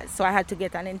laws. So I had to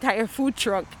get an entire food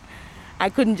truck. I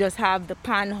couldn't just have the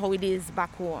pan how it is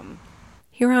back home.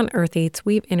 Here on Earth Eats,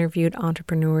 we've interviewed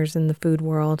entrepreneurs in the food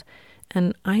world,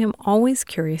 and I am always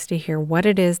curious to hear what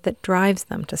it is that drives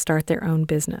them to start their own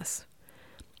business.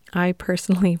 I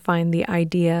personally find the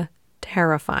idea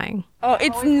terrifying. Oh,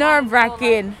 it's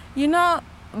nerve-wracking. You know,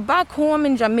 back home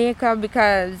in Jamaica,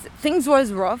 because things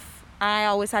was rough, I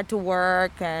always had to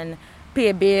work and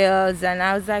pay bills, and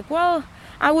I was like, well,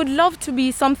 I would love to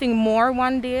be something more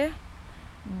one day,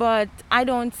 but I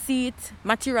don't see it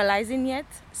materializing yet.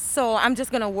 So I'm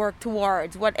just going to work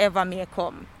towards whatever may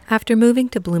come. After moving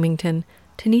to Bloomington,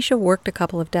 Taneisha worked a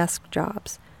couple of desk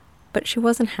jobs, but she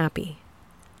wasn't happy.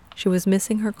 She was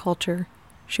missing her culture.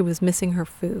 She was missing her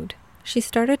food. She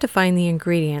started to find the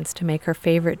ingredients to make her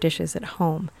favorite dishes at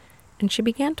home, and she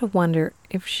began to wonder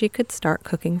if she could start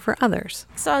cooking for others.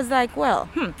 So I was like, well,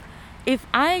 if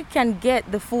I can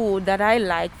get the food that I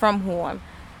like from home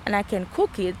and I can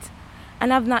cook it,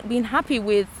 and I've not been happy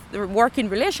with the working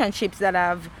relationships that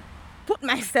I've put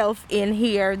myself in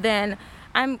here, then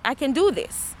I can do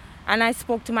this. And I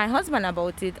spoke to my husband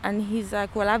about it, and he's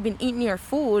like, well, I've been eating your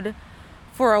food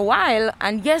for a while,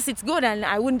 and yes, it's good, and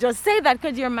I wouldn't just say that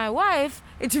because you're my wife.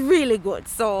 It's really good.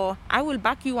 So I will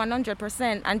back you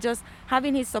 100%. And just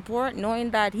having his support,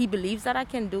 knowing that he believes that I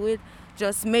can do it,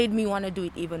 just made me want to do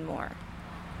it even more.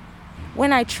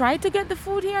 When I tried to get the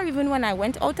food here, even when I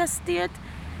went out of state,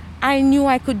 I knew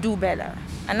I could do better.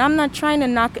 And I'm not trying to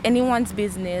knock anyone's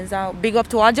business. Big up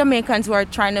to all Jamaicans who are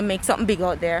trying to make something big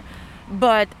out there.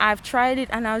 But I've tried it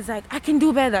and I was like, I can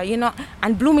do better,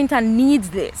 and Bloomington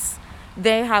needs this.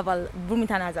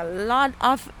 Bloomington has a lot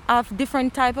of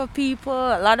different type of people,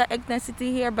 a lot of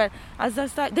ethnicity here, but as I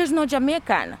said, there's no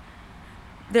Jamaican.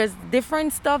 There's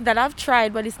different stuff that I've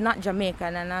tried, but it's not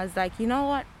Jamaican. And I was like, you know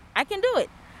what? I can do it.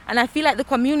 And I feel like the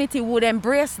community would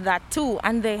embrace that too,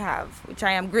 and they have, which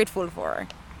I am grateful for.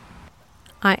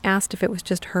 I asked if it was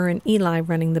just her and Eli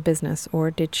running the business, or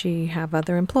did she have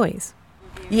other employees?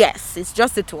 Yes, it's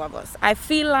just the two of us. I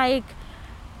feel like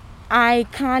I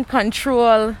can't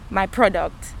control my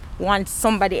product once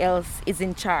somebody else is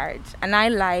in charge. And I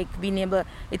like being able,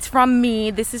 it's from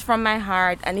me, this is from my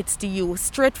heart, and it's to you,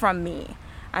 straight from me.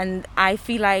 And I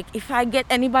feel like if I get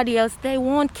anybody else, they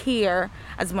won't care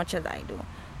as much as I do.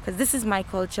 Because this is my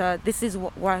culture, this is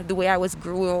the way I was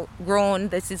grown,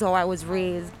 this is how I was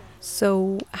raised.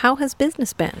 So how has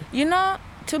business been? You know,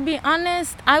 to be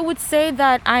honest, I would say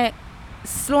that I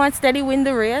slow and steady win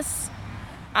the race.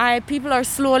 People are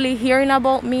slowly hearing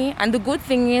about me, and the good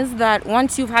thing is that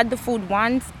once you've had the food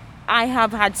once, I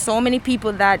have had so many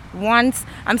people that once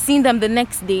I'm seeing them the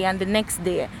next day and the next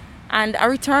day, and a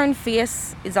return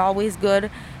face is always good.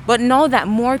 But now that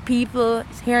more people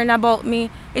hearing about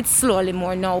me, it's slowly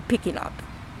more now picking up.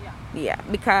 Yeah,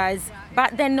 because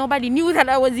back then nobody knew that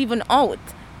I was even out.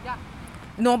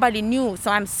 Nobody knew,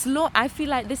 so I'm slow. I feel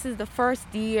like this is the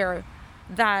first year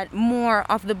that more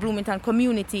of the Bloomington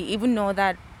community even know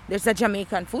that there's a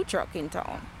Jamaican food truck in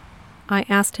town. I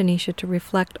asked Taneisha to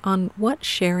reflect on what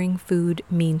sharing food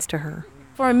means to her.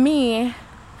 For me,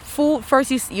 food,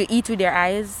 first you eat with your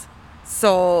eyes.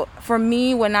 So for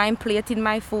me, when I'm plating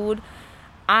my food,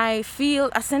 I feel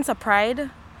a sense of pride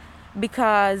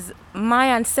because my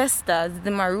ancestors,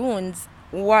 the Maroons,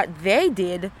 what they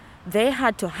did, they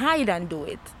had to hide and do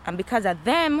it. And because of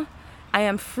them, I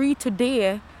am free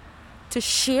today to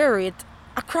share it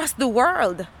across the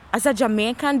world. As a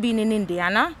Jamaican being in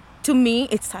Indiana, to me,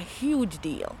 it's a huge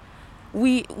deal.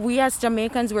 We as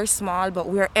Jamaicans, we're small, but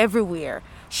we're everywhere,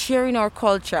 sharing our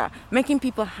culture, making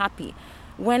people happy.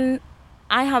 When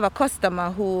I have a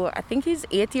customer who, I think he's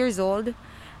 8 years old,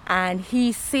 and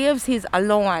he saves his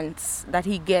allowance that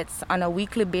he gets on a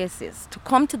weekly basis to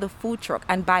come to the food truck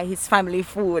and buy his family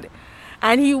food.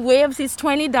 And he waves his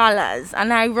 $20,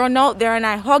 and I run out there and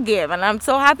I hug him, and I'm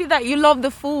so happy that you love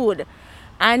the food.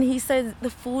 And he says the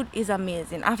food is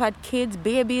amazing. I've had kids,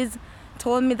 babies,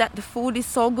 told me that the food is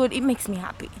so good. It makes me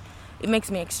happy. It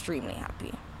makes me extremely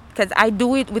happy because I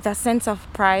do it with a sense of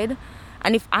pride.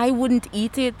 And if I wouldn't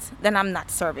eat it, then I'm not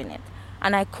serving it.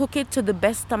 And I cook it to the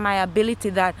best of my ability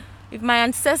that if my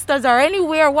ancestors are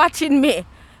anywhere watching me,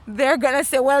 they're going to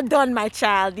say, well done, my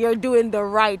child. You're doing the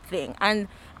right thing. And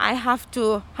I have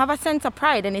to have a sense of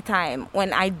pride anytime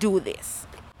when I do this.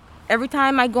 Every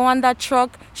time I go on that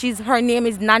truck, her name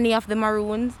is Nanny of the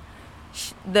Maroons.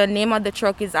 The name of the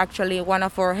truck is actually one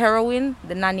of our heroines,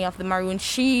 the Nanny of the Maroons.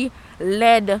 She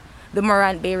led the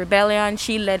Morant Bay Rebellion.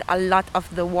 She led a lot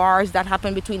of the wars that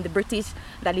happened between the British,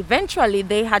 that eventually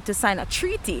they had to sign a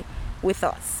treaty with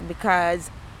us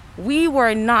because we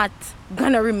were not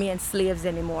gonna remain slaves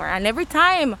anymore. And every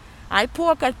time I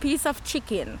poke a piece of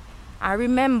chicken, I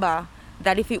remember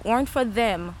that if it weren't for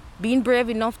them being brave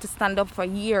enough to stand up for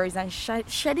years and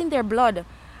shedding their blood,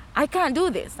 I can't do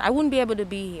this. I wouldn't be able to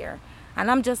be here. And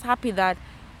I'm just happy that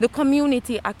the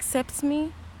community accepts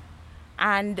me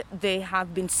and they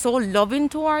have been so loving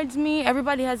towards me.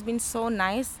 Everybody has been so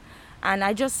nice. And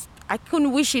I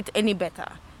couldn't wish it any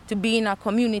better to be in a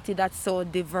community that's so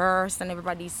diverse and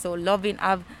everybody's so loving.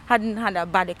 Hadn't had a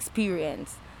bad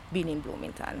experience being in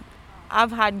Bloomington.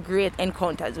 I've had great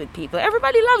encounters with people.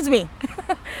 Everybody loves me.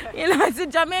 It's a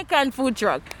Jamaican food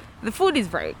truck. The food is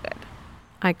very good.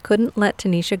 I couldn't let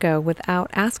Taneisha go without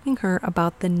asking her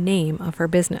about the name of her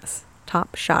business,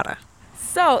 Top Shotta.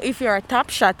 So if you're a top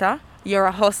shotta, you're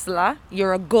a hustler,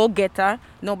 you're a go-getter,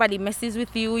 nobody messes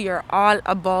with you, you're all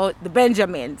about the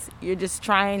Benjamins. You're just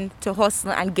trying to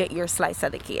hustle and get your slice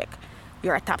of the cake.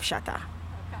 You're a top shotta.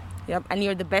 Okay. Yep, and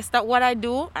you're the best at what I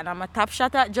do, and I'm a top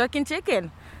shotta at jerking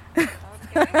chicken.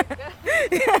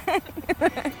 Okay,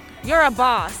 You're a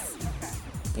boss.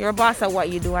 You're a boss at what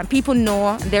you do, and people know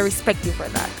and they respect you for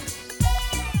that.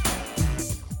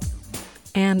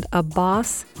 And a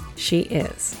boss she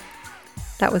is.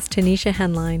 That was Taneisha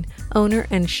Henline, owner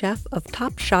and chef of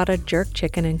Top Shotta Jerk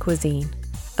Chicken and Cuisine,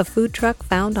 a food truck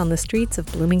found on the streets of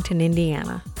Bloomington,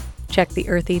 Indiana. Check the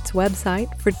Earth Eats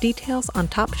website for details on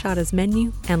Top Shotta's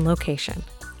menu and location.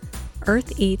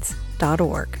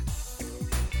 eartheats.org.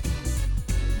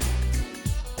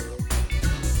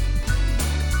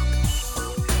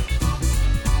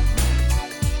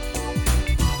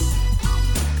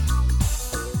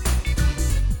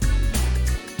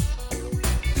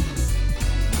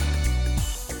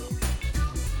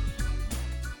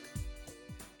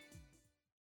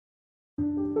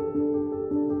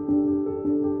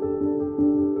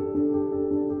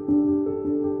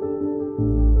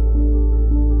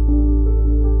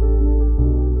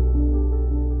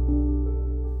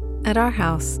 At our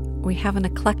house, we have an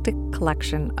eclectic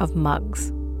collection of mugs.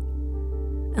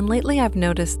 And lately I've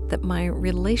noticed that my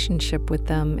relationship with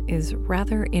them is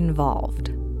rather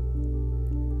involved.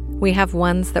 We have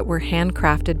ones that were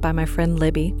handcrafted by my friend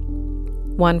Libby,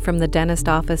 one from the dentist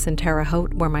office in Terre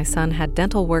Haute where my son had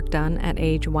dental work done at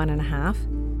age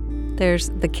 1.5. There's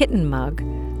the kitten mug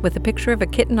with a picture of a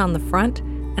kitten on the front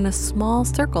and a small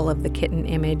circle of the kitten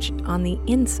image on the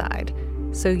inside,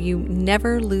 so you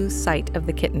never lose sight of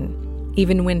the kitten,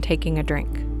 even when taking a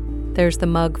drink. There's the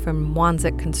mug from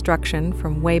Wanzik Construction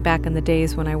from way back in the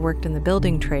days when I worked in the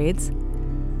building trades.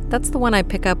 That's the one I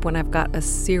pick up when I've got a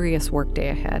serious workday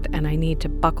ahead and I need to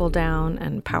buckle down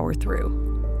and power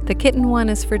through. The kitten one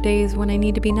is for days when I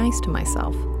need to be nice to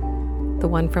myself. The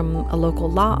one from a local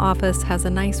law office has a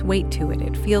nice weight to it.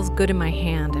 It feels good in my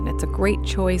hand, and it's a great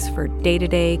choice for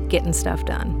day-to-day getting stuff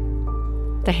done.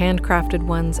 The handcrafted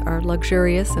ones are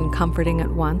luxurious and comforting at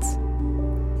once.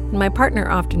 My partner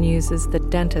often uses the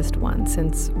dentist one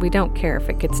since we don't care if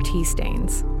it gets tea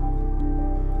stains.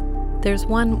 There's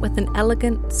one with an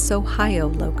elegant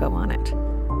Sohio logo on it.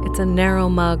 It's a narrow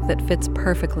mug that fits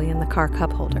perfectly in the car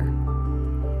cup holder.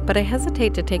 But I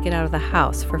hesitate to take it out of the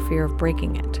house for fear of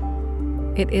breaking it.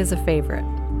 It is a favorite.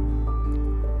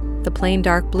 The plain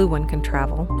dark blue one can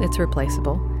travel. It's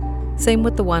replaceable. Same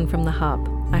with the one from the hub.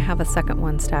 I have a second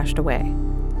one stashed away.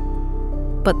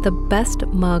 But the best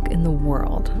mug in the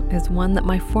world is one that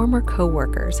my former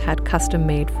coworkers had custom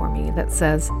made for me that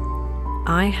says,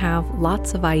 "I have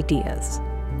lots of ideas."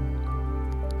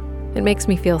 It makes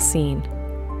me feel seen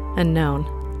and known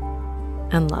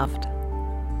and loved.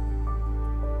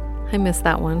 I miss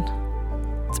that one.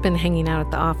 It's been hanging out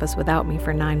at the office without me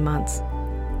for 9 months.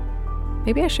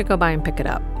 Maybe I should go by and pick it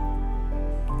up.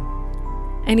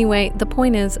 Anyway, the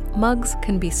point is, mugs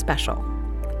can be special.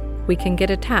 We can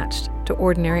get attached to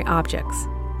ordinary objects.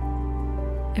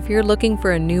 If you're looking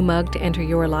for a new mug to enter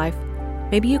your life,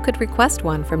 maybe you could request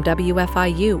one from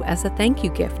WFIU as a thank you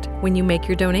gift when you make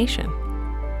your donation.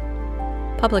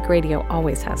 Public radio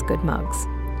always has good mugs.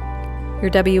 Your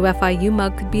WFIU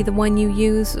mug could be the one you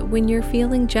use when you're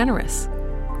feeling generous,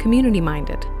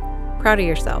 community-minded, proud of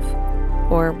yourself,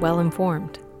 or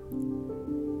well-informed.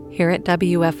 Here at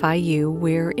WFIU,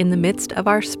 we're in the midst of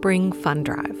our spring fund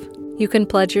drive. You can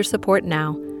pledge your support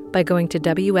now by going to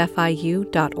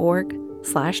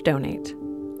wfiu.org/donate.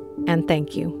 And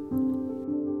thank you.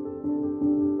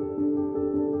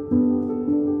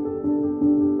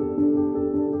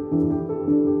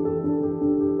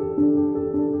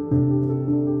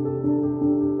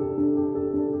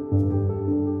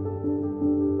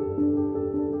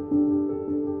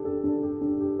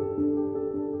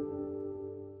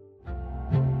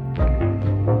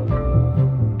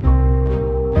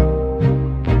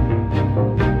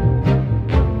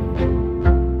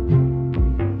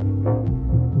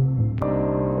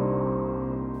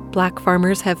 Black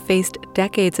farmers have faced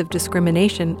decades of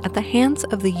discrimination at the hands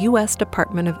of the U.S.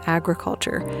 Department of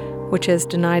Agriculture, which has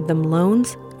denied them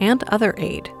loans and other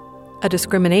aid. A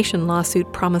discrimination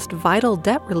lawsuit promised vital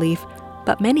debt relief,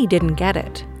 but many didn't get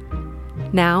it.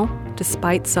 Now,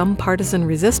 despite some partisan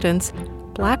resistance,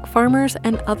 Black farmers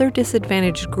and other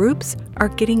disadvantaged groups are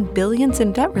getting billions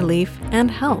in debt relief and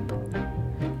help.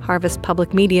 Harvest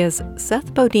Public Media's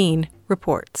Seth Bodine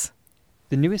reports.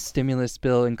 The newest stimulus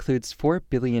bill includes $4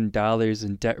 billion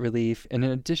in debt relief and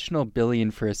an additional $1 billion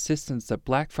for assistance that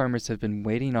Black farmers have been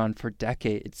waiting on for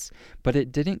decades. But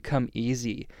it didn't come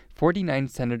easy. 49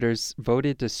 senators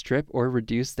voted to strip or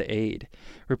reduce the aid.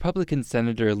 Republican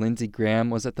Senator Lindsey Graham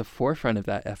was at the forefront of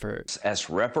that effort. As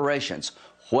reparations,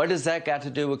 what does that got to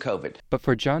do with COVID? But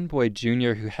for John Boyd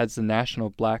Jr., who heads the National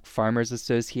Black Farmers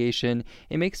Association,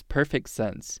 it makes perfect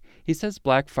sense. He says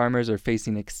Black farmers are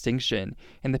facing extinction,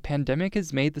 and the pandemic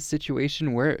has made the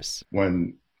situation worse.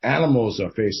 When animals are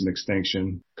facing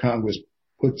extinction, Congress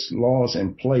puts laws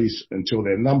in place until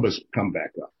their numbers come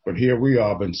back up. But here we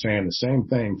are, been saying the same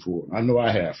thing for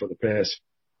the past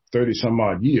 30 some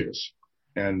odd years.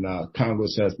 And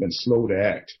Congress has been slow to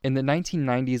act. In the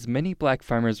 1990s, many Black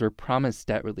farmers were promised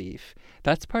debt relief.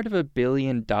 That's part of a $1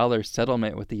 billion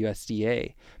settlement with the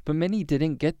USDA, but many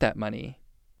didn't get that money.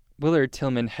 Willard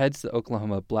Tillman heads the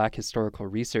Oklahoma Black Historical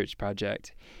Research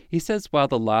Project. He says while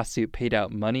the lawsuit paid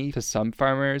out money to some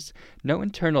farmers, no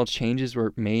internal changes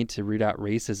were made to root out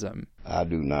racism. I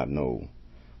do not know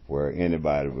where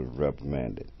anybody was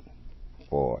reprimanded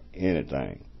for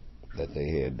anything that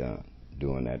they had done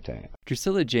during that time.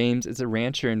 Drusilla James is a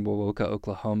rancher in Wowoka,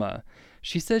 Oklahoma.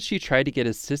 She says she tried to get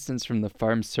assistance from the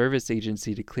Farm Service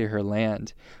Agency to clear her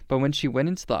land, but when she went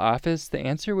into the office, the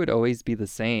answer would always be the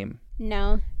same.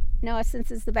 No, no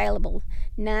assistance is available.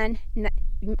 None,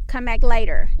 come back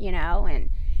later, and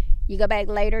you go back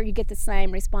later, you get the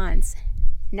same response.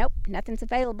 Nope, nothing's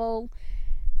available.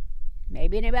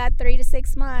 Maybe in about 3 to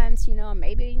 6 months,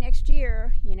 maybe next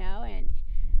year, and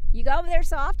you go over there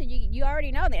so often, you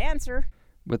already know the answer.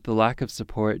 With the lack of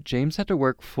support, James had to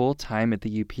work full-time at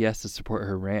the UPS to support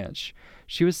her ranch.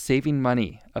 She was saving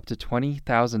money, up to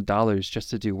 $20,000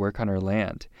 just to do work on her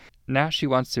land. Now she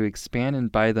wants to expand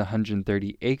and buy the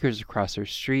 130 acres across her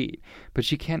street, but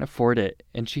she can't afford it,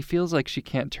 and she feels like she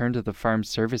can't turn to the farm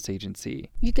service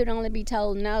agency. You could only be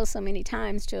told no so many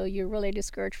times till you're really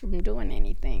discouraged from doing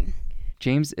anything.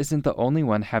 James isn't the only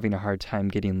one having a hard time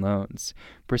getting loans.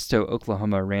 Bristow,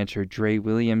 Oklahoma rancher Dre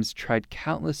Williams tried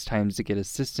countless times to get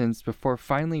assistance before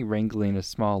finally wrangling a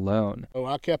small loan. So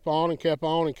I kept on and kept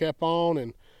on and kept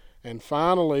on, and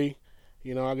finally,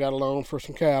 I got a loan for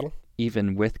some cattle.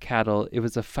 Even with cattle, it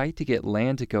was a fight to get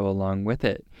land to go along with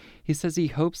it. He says he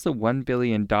hopes the $1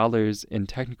 billion in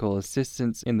technical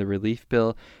assistance in the relief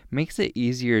bill makes it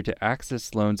easier to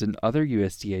access loans in other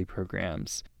USDA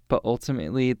programs. But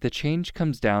ultimately, the change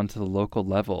comes down to the local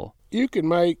level. You can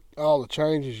make all the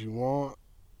changes you want,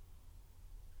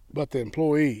 but the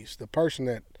employees, the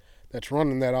person that's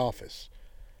running that office,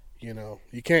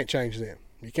 you can't change them.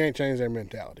 You can't change their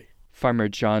mentality. Farmer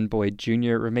John Boyd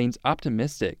Jr. remains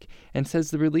optimistic and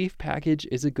says the relief package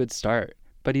is a good start,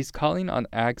 but he's calling on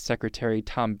Ag Secretary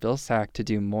Tom Vilsack to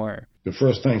do more. The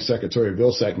first thing Secretary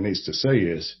Vilsack needs to say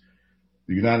is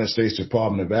the United States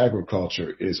Department of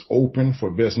Agriculture is open for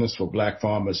business for black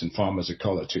farmers and farmers of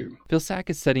color too. Vilsack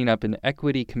is setting up an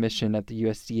equity commission at the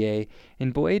USDA,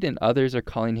 and Boyd and others are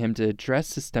calling him to address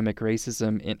systemic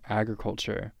racism in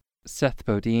agriculture. Seth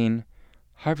Bodine,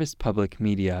 Harvest Public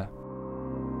Media.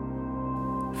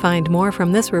 Find more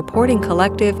from this reporting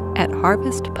collective at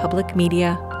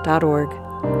harvestpublicmedia.org.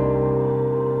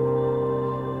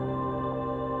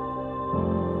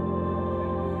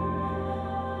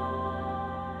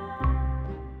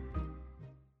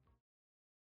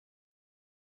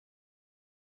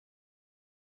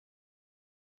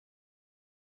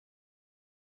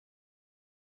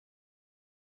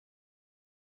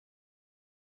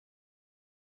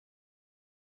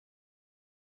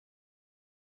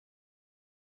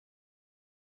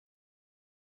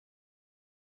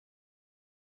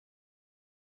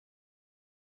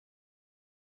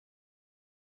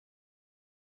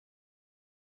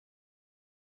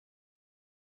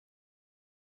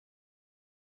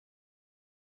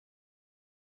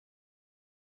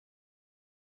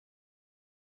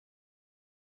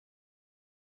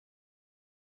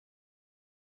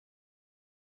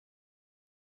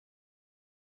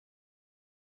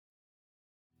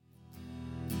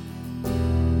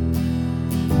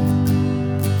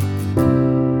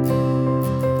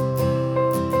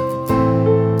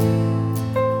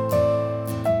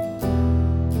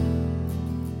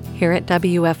 Here at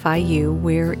WFIU,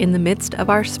 we're in the midst of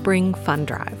our spring fund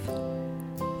drive.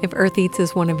 If Earth Eats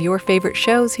is one of your favorite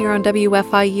shows here on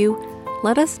WFIU,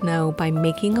 let us know by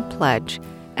making a pledge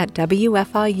at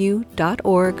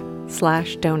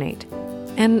wfiu.org/donate.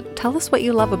 And tell us what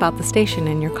you love about the station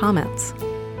in your comments.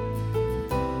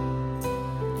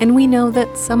 And we know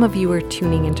that some of you are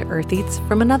tuning into Earth Eats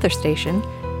from another station,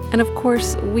 and of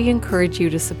course, we encourage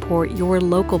you to support your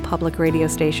local public radio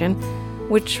station,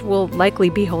 which will likely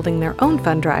be holding their own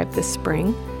fund drive this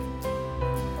spring.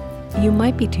 You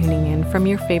might be tuning in from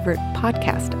your favorite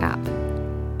podcast app.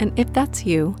 And if that's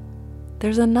you,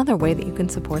 there's another way that you can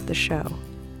support the show.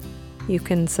 You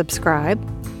can subscribe,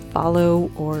 follow,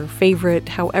 or favorite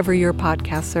however your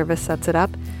podcast service sets it up,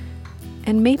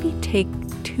 and maybe take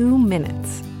 2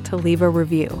 minutes to leave a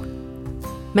review.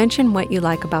 Mention what you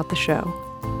like about the show.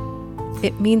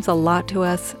 It means a lot to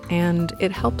us, and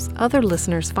it helps other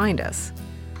listeners find us.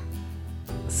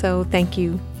 So thank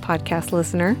you, podcast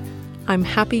listener. I'm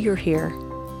happy you're here,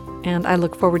 and I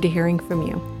look forward to hearing from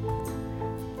you.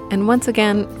 And once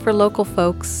again, for local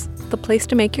folks, the place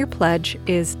to make your pledge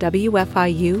is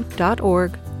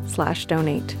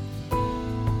wfiu.org/donate.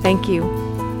 Thank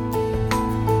you.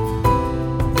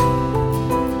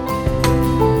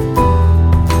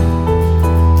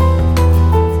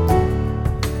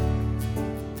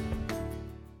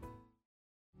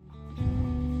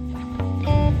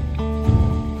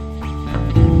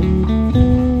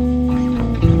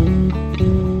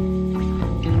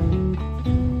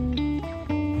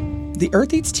 The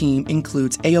Earth Eats team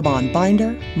includes Aobon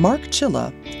Binder, Mark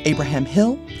Chilla, Abraham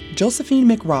Hill, Josephine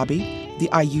McRobbie, the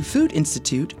IU Food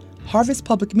Institute, Harvest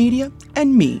Public Media,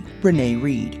 and me, Renee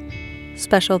Reed.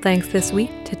 Special thanks this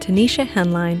week to Taneisha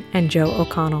Henline and Joe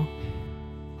O'Connell.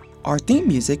 Our theme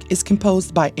music is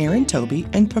composed by Aaron Toby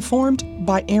and performed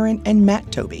by Aaron and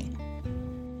Matt Toby.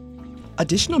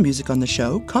 Additional music on the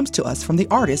show comes to us from the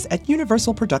artists at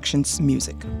Universal Productions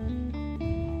Music.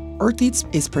 Earth Eats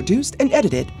is produced and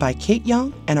edited by Kate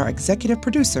Young, and our executive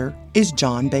producer is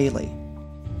John Bailey.